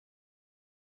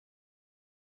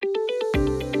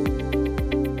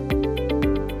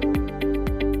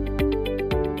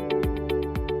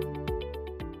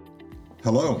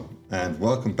Hello, and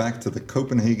welcome back to the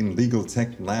Copenhagen Legal Tech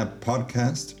Lab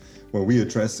podcast, where we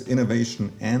address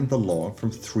innovation and the law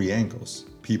from three angles: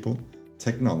 people,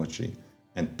 technology,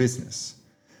 and business.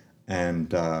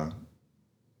 And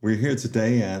we're here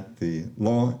today at the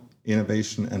Law,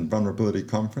 Innovation and Vulnerability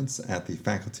Conference at the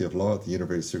Faculty of Law at the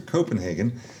University of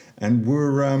Copenhagen. And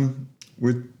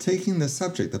we're taking the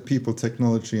subject of people,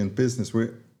 technology, and business.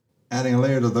 We're adding a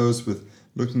layer to those with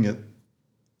looking at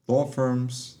law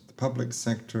firms, public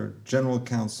sector, general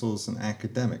counsels, and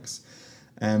academics.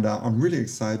 And I'm really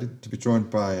excited to be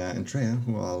joined by Andrea,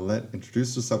 who I'll let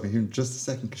introduce herself here in just a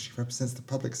second, because she represents the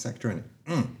public sector, and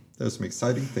there's some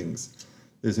exciting things.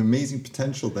 There's amazing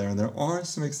potential there, and there are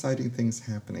some exciting things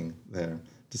happening there,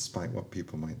 despite what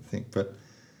people might think. But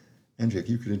Andrea, if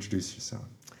you could introduce yourself.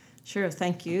 Sure,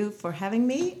 thank you for having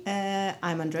me.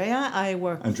 I'm Andrea. I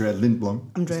work... Andrea Lindblom.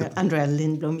 Andrea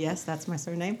Lindblom, yes, that's my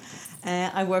surname.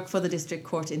 I work for the District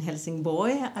Court in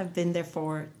Helsingborg. I've been there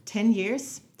for 10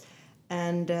 years.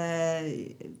 And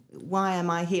why am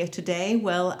I here today?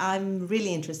 Well, I'm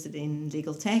really interested in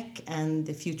legal tech and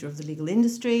the future of the legal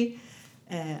industry.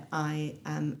 I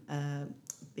am a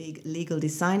big legal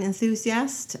design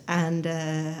enthusiast, and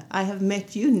I have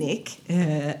met you, Nick,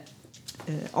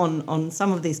 on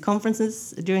some of these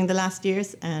conferences during the last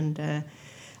years, and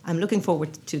I'm looking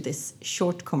forward to this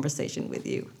short conversation with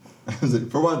you.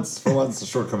 For once, a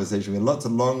short conversation. We had lots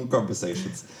of long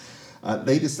conversations.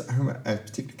 Latest, I remember a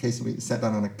particular case, we sat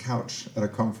down on a couch at a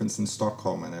conference in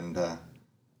Stockholm, and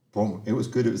boom, it was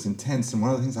good, it was intense. And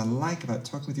one of the things I like about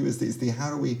talking with you is the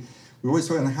how do we always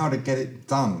talk on how to get it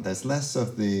done. There's less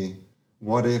of the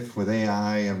what if with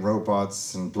AI and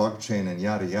robots and blockchain and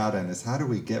yada yada, and it's how do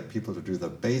we get people to do the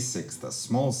basics, the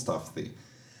small stuff,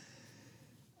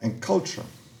 and culture.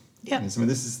 Yeah. And so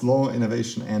this is law,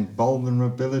 innovation, and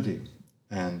vulnerability,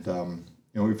 and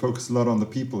we focus a lot on the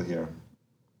people here.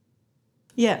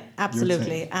 Yeah,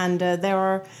 absolutely. And there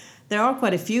are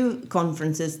quite a few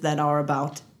conferences that are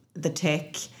about the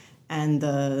tech and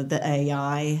the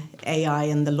AI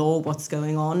and the law, what's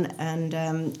going on, and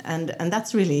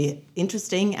that's really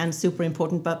interesting and super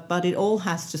important. But it all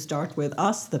has to start with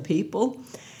us, the people,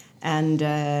 and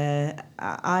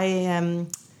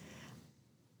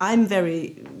I'm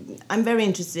very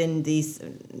interested in these.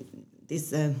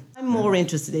 I'm more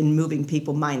interested in moving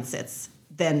people mindsets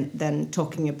than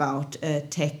talking about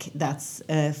tech. That's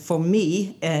for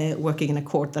me working in a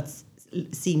court that's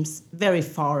seems very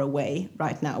far away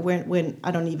right now. When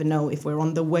I don't even know if we're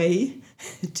on the way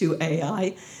to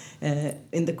AI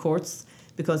in the courts,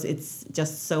 because it's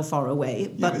just so far away.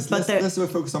 But let's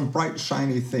focus on bright,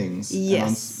 shiny things.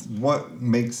 Yes. And on what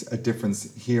makes a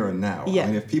difference here and now. Yeah. I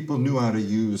mean, if people knew how to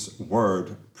use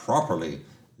Word properly,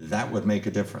 that would make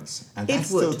a difference. And that's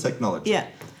still technology. Yeah.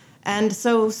 And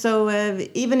so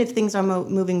even if things are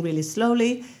moving really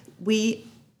slowly,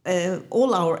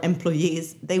 all our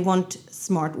employees, they want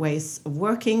smart ways of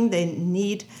working. They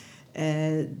need,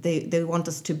 they want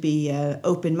us to be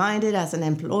open-minded as an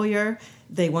employer.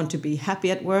 They want to be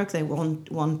happy at work. They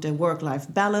want a work-life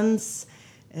balance.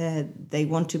 They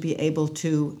want to be able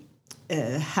to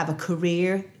have a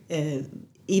career,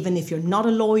 even if you're not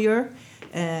a lawyer.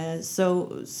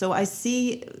 So I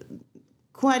see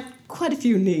quite a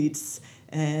few needs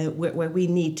where we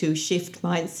need to shift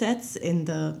mindsets in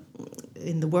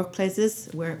the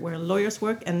workplaces where lawyers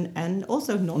work, and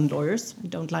also non-lawyers. I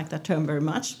don't like that term very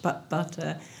much, but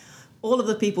all of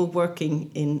the people working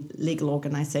in legal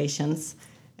organizations,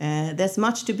 there's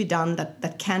much to be done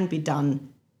that can be done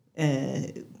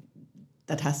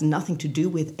that has nothing to do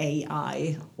with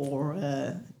AI or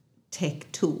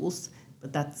tech tools,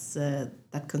 but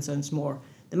that concerns more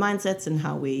the mindsets and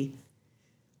how we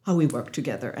work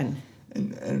together. And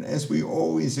as we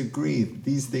always agree,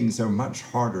 these things are much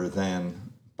harder than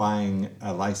buying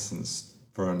a license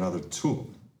for another tool.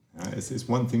 It's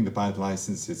one thing to buy the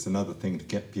license, it's another thing to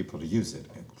get people to use it.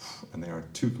 And they are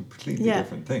two completely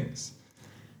different things.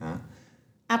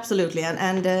 Absolutely.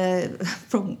 And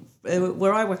from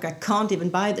where I work, I can't even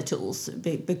buy the tools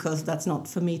because that's not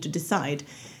for me to decide.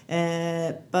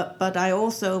 But I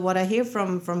also, what I hear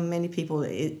from many people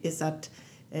is that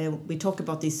we talk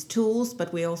about these tools,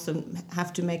 but we also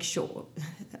have to make sure.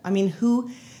 I mean, who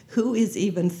is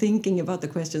even thinking about the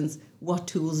questions? What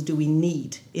tools do we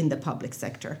need in the public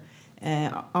sector?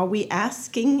 Are we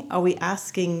asking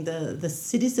the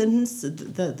citizens,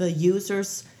 the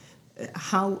users,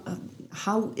 how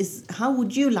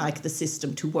would you like the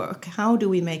system to work? How do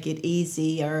we make it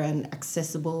easier and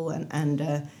accessible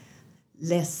and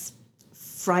less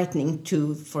frightening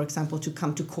to, for example, to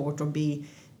come to court or be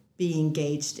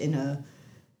engaged in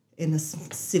a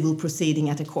civil proceeding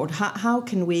at a court? How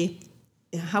can we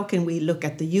how can we look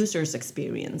at the user's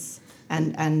experience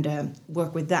and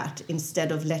work with that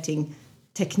instead of letting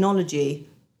technology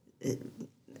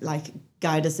like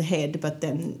guide us ahead, but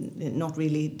then not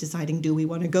really deciding, do we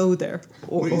want to go there?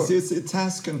 Well, you see, it's a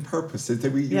task and purpose. You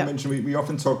mentioned we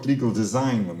often talk legal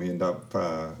design when we end up,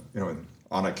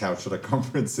 on a couch at a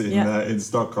conference in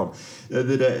Stockholm.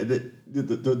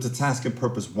 The task and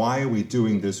purpose. Why are we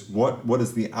doing this? What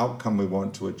is the outcome we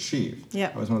want to achieve? Yeah.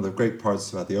 That was one of the great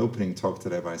parts about the opening talk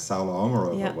today by Saula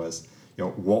Omarova was,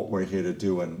 what we're here to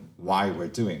do and why we're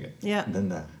doing it. Yeah. And then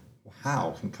the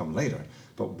how can come later,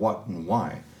 but what and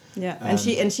why. Yeah, and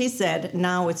she said,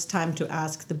 now it's time to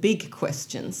ask the big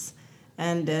questions,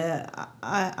 and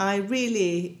I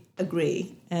really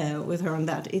agree with her on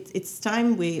that. It's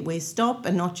time we stop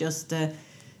and not just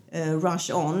rush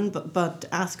on, but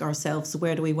ask ourselves,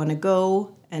 where do we want to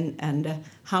go, and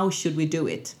how should we do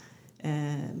it?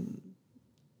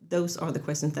 Those are the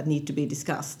questions that need to be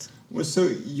discussed. Well, so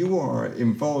you are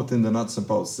involved in the nuts and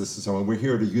bolts. This is we're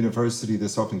here at a university.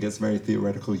 This often gets very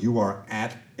theoretical. You are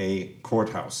at a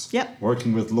courthouse,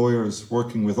 working with lawyers,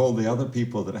 working with all the other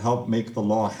people that help make the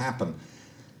law happen.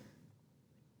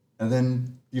 And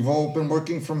then you've all been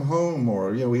working from home,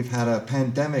 or we've had a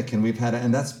pandemic, and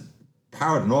and that's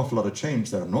powered an awful lot of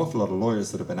change. There are an awful lot of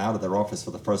lawyers that have been out of their office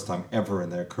for the first time ever in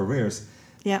their careers.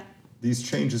 Yeah. These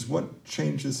changes. What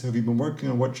changes have you been working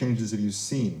on? What changes have you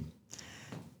seen?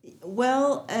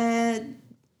 Well,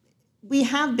 we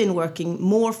have been working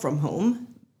more from home,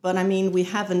 but I mean we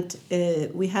haven't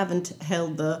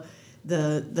held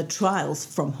the trials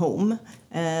from home.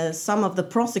 Some of the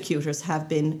prosecutors have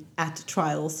been at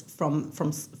trials from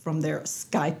their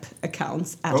Skype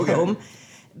accounts at home.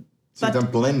 So they're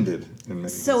blended in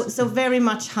many cases. So very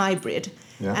much hybrid.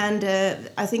 Yeah. And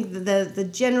I think the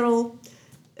general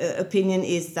opinion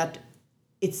is that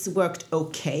it's worked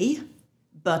okay,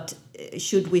 but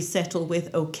should we settle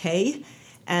with okay?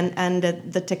 And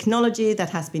the technology that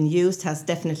has been used has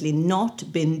definitely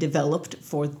not been developed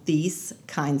for these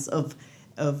kinds of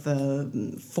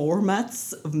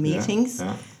formats of meetings. Yeah,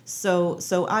 yeah.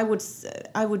 So I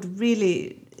would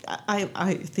really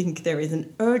I think there is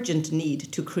an urgent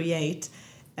need to create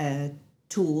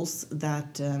tools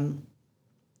that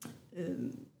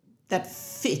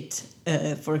fit,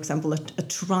 for example, a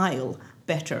trial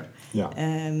better. Yeah.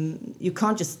 You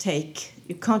can't just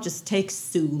take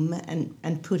Zoom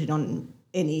and put it on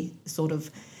any sort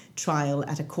of trial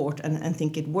at a court and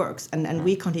think it works. And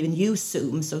we can't even use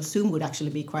Zoom, so Zoom would actually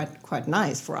be quite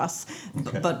nice for us.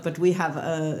 Okay. But we have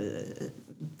a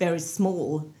very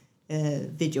small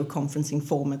video conferencing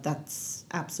format that's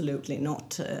absolutely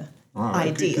not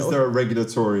ideal. Because there are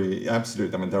regulatory,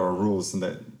 absolutely. I mean, there are rules and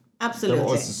that. Absolutely. There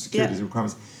are also security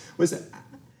requirements.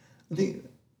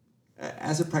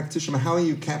 As a practitioner, how are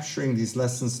you capturing these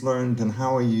lessons learned, and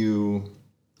how are you?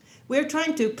 We're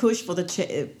trying to push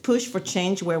for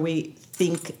change where we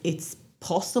think it's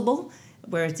possible,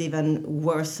 where it's even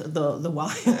worth the while.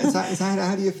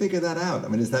 How do you figure that out? I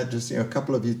mean, is that just a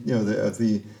couple of the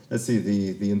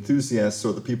enthusiasts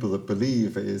or the people that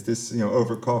believe? Is this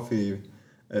over coffee?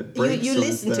 You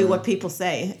listen to what people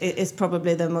say is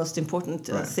probably the most important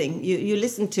thing. You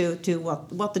listen to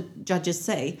what the judges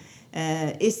say.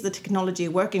 Is the technology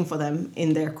working for them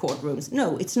in their courtrooms?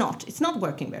 No, it's not. It's not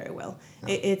working very well.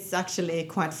 No. It's actually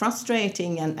quite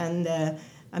frustrating, and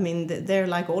I mean, they're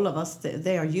like all of us.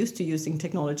 They are used to using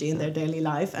technology in their daily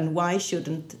life, and why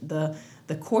shouldn't the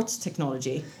court's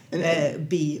technology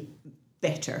be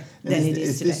better than it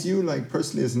is today? Is this you, like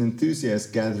personally, as an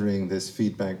enthusiast, gathering this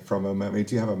feedback from them? I mean,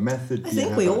 do you have a method? I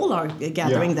think we all are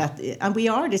gathering that, and we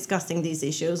are discussing these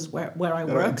issues where I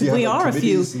work. We are a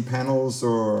few and panels,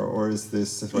 or is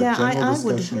this general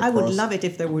discussion? I would love it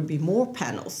if there would be more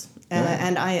panels.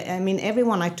 And I mean,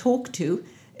 everyone I talk to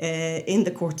in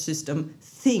the court system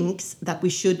thinks that we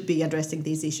should be addressing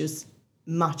these issues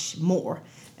much more.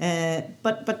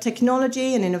 But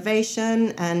technology and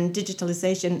innovation and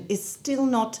digitalization is still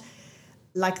not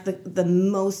like the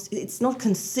most. It's not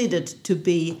considered to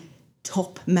be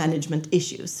top management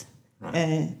issues,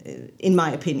 in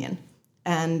my opinion,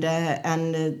 and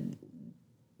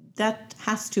that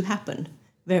has to happen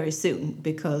very soon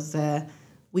because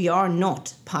we are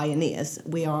not pioneers.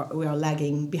 We are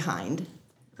lagging behind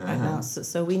right now.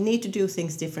 So we need to do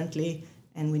things differently,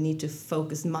 and we need to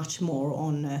focus much more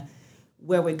on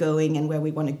where we're going and where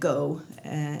we want to go,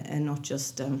 and not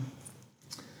just.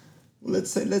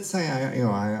 Let's say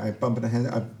I bump in a hand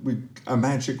a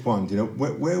magic wand.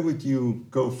 Where would you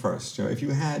go first? If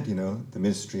you had the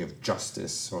Ministry of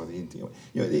Justice or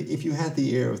if you had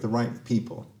the ear of the right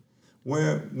people,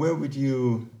 what would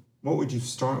you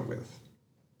start with?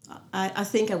 I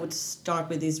think I would start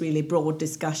with these really broad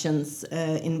discussions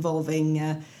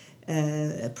involving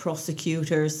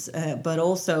prosecutors, but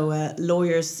also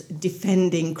lawyers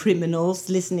defending criminals,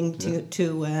 listening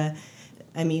to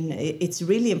I mean, it's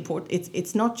really important.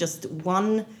 It's not just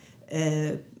one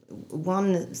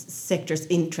sector's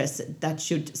interest that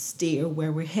should steer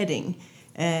where we're heading.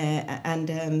 And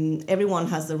everyone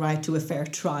has the right to a fair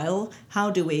trial. How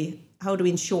do we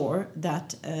ensure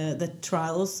that the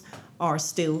trials are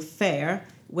still fair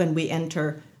when we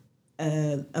enter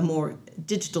a more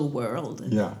digital world?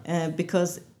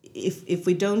 Because if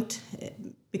we don't,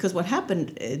 because what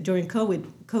happened during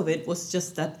COVID was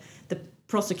just that the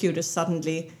prosecutors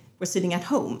suddenly were sitting at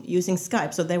home using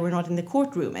Skype, so they were not in the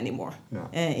courtroom anymore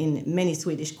in many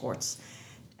Swedish courts.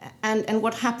 And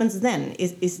what happens then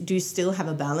is do you still have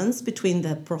a balance between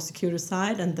the prosecutor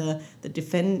side and the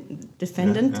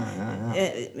defendant?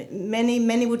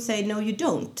 Many would say no, you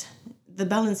don't. The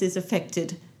balance is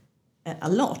affected a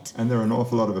lot. And there are an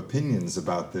awful lot of opinions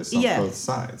about this on both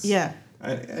sides.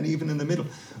 And even in the middle.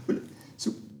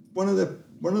 So one of the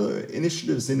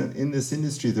initiatives in this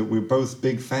industry that we're both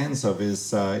big fans of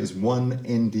is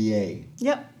OneNDA.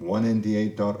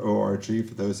 OneNDA.org,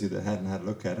 for those of you that hadn't had a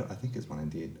look at it. I think it's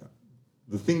OneNDA.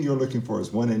 The thing you're looking for is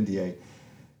OneNDA.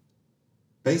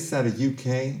 Based out of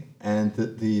UK, and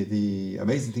the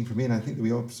amazing thing for me, and I think that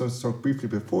we also talked briefly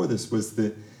before this, was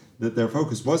that their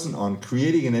focus wasn't on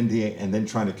creating an NDA and then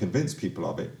trying to convince people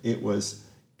of it. It was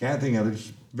gathering a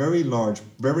very large,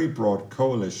 very broad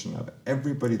coalition of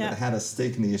everybody that had a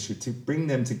stake in the issue to bring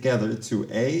them together to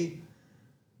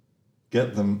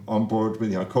get them on board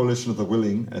with a coalition of the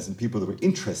willing, as in people that were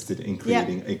interested in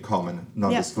creating a common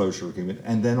non-disclosure agreement,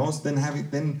 and then also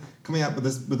coming up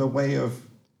with a way of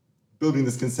building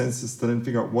this consensus to then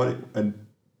figure out what an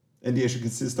NDA should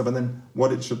consist of, and then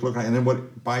what it should look like, and then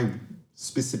what by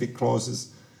specific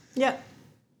clauses. Do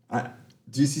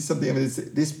you see something? I mean,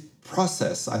 this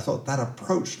process, I thought that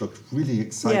approach looked really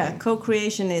exciting.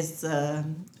 Co-creation is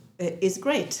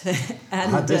great.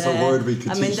 And there's a word we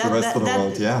could teach the rest of the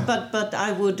world. But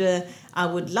I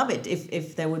would love it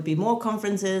if there would be more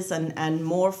conferences and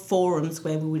more forums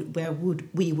where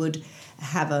we would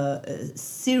have a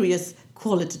serious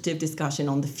qualitative discussion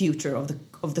on the future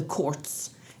of the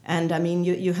courts. And I mean,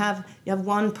 you have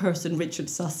one person, Richard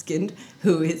Susskind,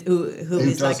 who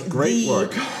is like great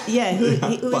work.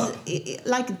 Who is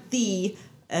like the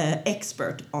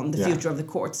expert on the future of the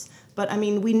courts. But I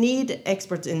mean, we need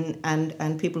experts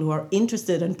and people who are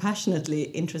interested and passionately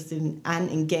interested in and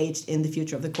engaged in the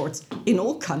future of the courts in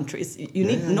all countries. You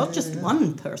need not just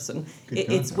one person.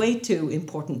 It's way too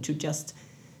important to just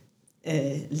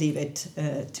leave it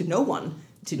to no one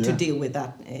to deal with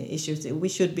that issues. We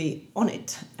should be on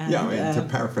it. And, to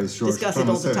paraphrase George, discuss it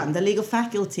all the time. The legal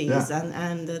faculties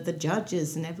and the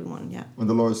judges and everyone. When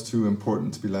the law is too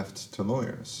important to be left to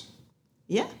lawyers.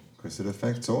 Because it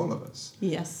affects all of us.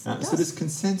 Yes. So this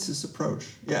consensus approach,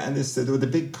 and this the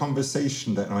big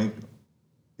conversation that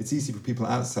it's easy for people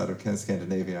outside of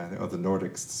Scandinavia or the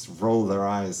Nordics to roll their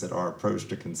eyes at our approach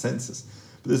to consensus,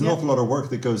 but there's an awful lot of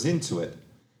work that goes into it,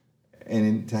 and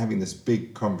into having this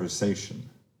big conversation.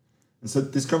 And so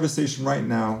this conversation right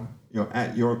now,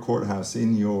 at your courthouse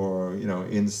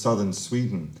in southern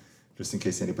Sweden, just in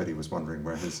case anybody was wondering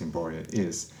where Helsingborg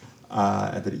is.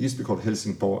 That it used to be called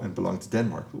Helsingborg and belonged to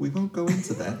Denmark, but we won't go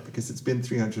into that because it's been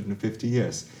 350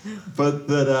 years. But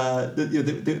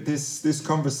this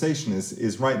conversation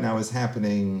is right now is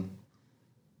happening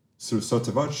sort of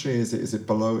sotto voce. Is it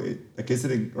below? Is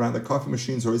it around the coffee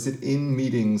machines, or is it in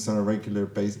meetings on a regular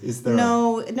basis? Is there?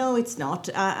 No, it's not.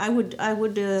 I would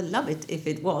love it if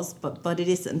it was, but it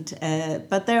isn't.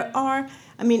 But there are.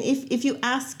 I mean, if you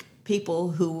ask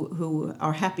people who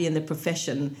are happy in the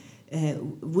profession.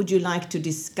 Would you like to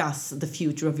discuss the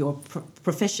future of your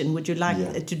profession? Would you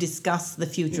like to discuss the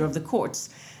future of the courts?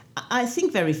 I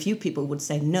think very few people would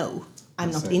say no.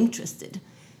 I'm not interested.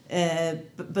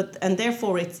 And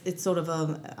therefore it's sort of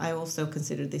I also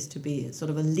consider this to be sort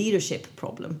of a leadership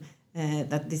problem.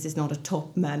 That this is not a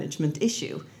top management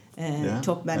issue.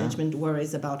 Top management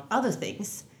worries about other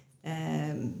things,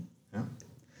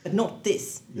 but not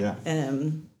this.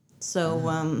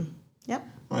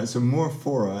 Right, so more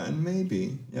fora, and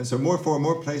maybe, so more fora,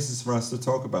 more places for us to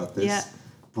talk about this.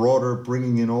 Broader,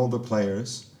 bringing in all the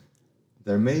players.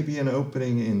 There may be an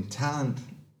opening in talent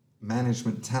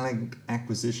management, talent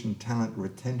acquisition, talent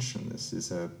retention. This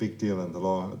is a big deal in the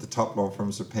law. The top law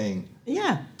firms are paying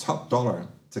top dollar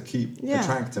to keep,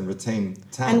 attract and retain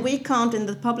talent. And we can't, in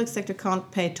the public sector, can't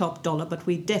pay top dollar, but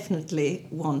we definitely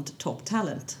want top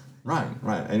talent. Right.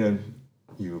 I know.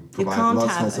 you provide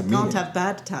lots of can't have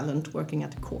bad talent working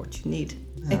at the court. You need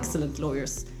excellent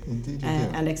lawyers. Indeed,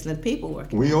 and excellent people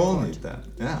working. We all need that.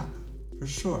 Yeah, for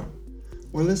sure.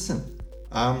 Well, listen,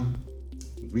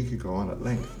 we could go on at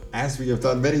length, as we have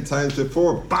done many times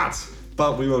before,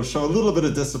 but we will show a little bit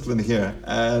of discipline here.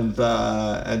 And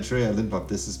Andrea Lindblom,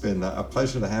 this has been a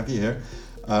pleasure to have you here.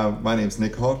 My name's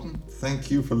Nick Hawtin.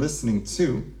 Thank you for listening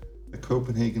to the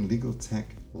Copenhagen Legal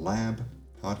Tech Lab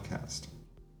podcast.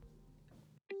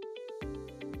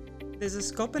 This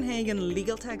is Copenhagen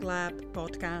Legal Tech Lab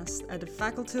podcast at the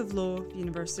Faculty of Law,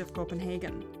 University of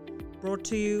Copenhagen, brought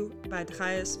to you by the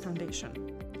Hayes Foundation.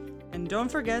 And don't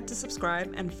forget to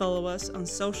subscribe and follow us on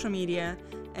social media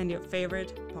and your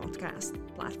favorite podcast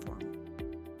platform.